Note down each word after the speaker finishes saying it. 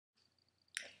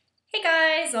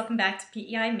Hey guys, welcome back to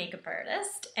PEI Makeup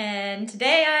Artist, and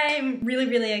today I'm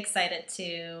really excited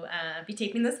to be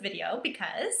taping this video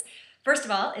because, first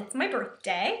of all, it's my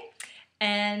birthday,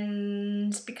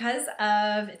 and because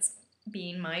of it's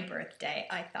being my birthday,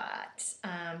 I thought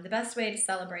the best way to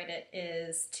celebrate it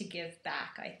is to give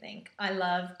back, I think. I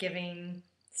love giving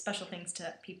special things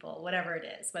to people, whatever it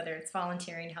is, whether it's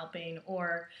volunteering, helping,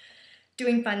 or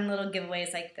doing fun little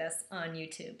giveaways like this on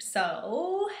YouTube.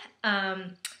 So,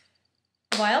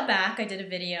 a while back, I did a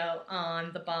video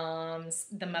on theBalm's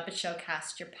The Muppet Show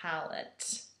Cast Your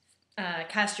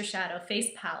Shadow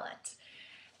Face Palette.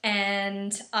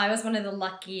 And I was one of the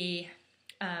lucky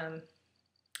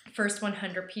first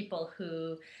 100 people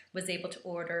who was able to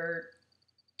order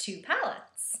 2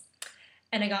 palettes.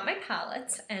 And I got my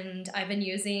palette, and I've been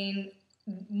using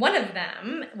one of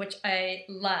them, which I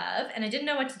love, and I didn't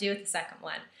know what to do with the second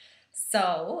one.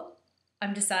 So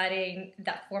I'm deciding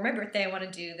that for my birthday, I want to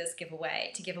do this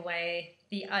giveaway, to give away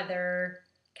the other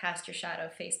Cast Your Shadow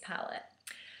Face Palette.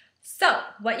 So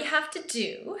what you have to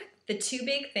do, the 2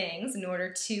 big things in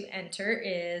order to enter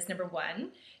is, number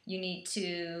 1, you need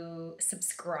to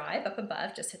subscribe up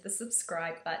above. Just hit the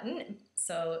subscribe button.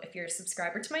 So if you're a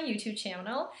subscriber to my YouTube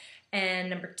channel.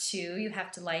 And number 2, you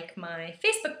have to like my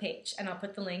Facebook page, and I'll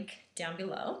put the link down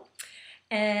below.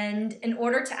 And in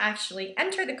order to actually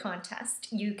enter the contest,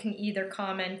 you can either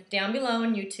comment down below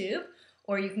on YouTube,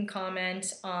 or you can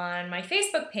comment on my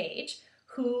Facebook page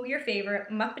who your favorite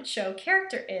Muppet Show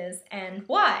character is and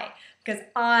why. Because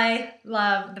I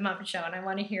love the Muppet Show and I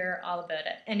want to hear all about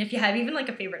it. And if you have even like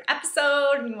a favorite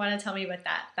episode and you want to tell me about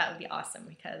that, that would be awesome,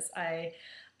 because I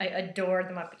adore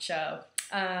the Muppet Show.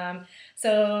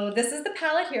 So this is the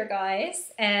palette here,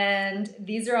 guys, and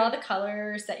these are all the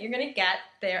colors that you're gonna get.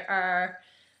 There are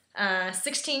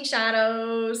 16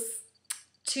 shadows,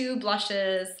 2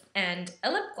 blushes, and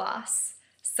a lip gloss.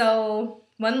 So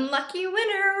one lucky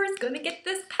winner is gonna get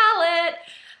this palette.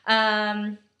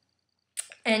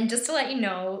 And just to let you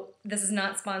know, this is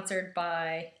not sponsored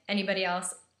by anybody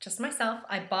else, just myself.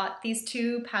 I bought these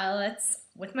 2 palettes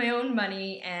with my own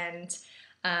money, and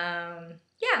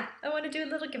yeah, I want to do a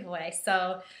little giveaway.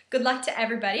 So good luck to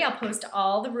everybody. I'll post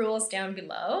all the rules down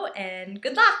below, and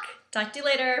good luck. Talk to you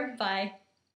later. Bye.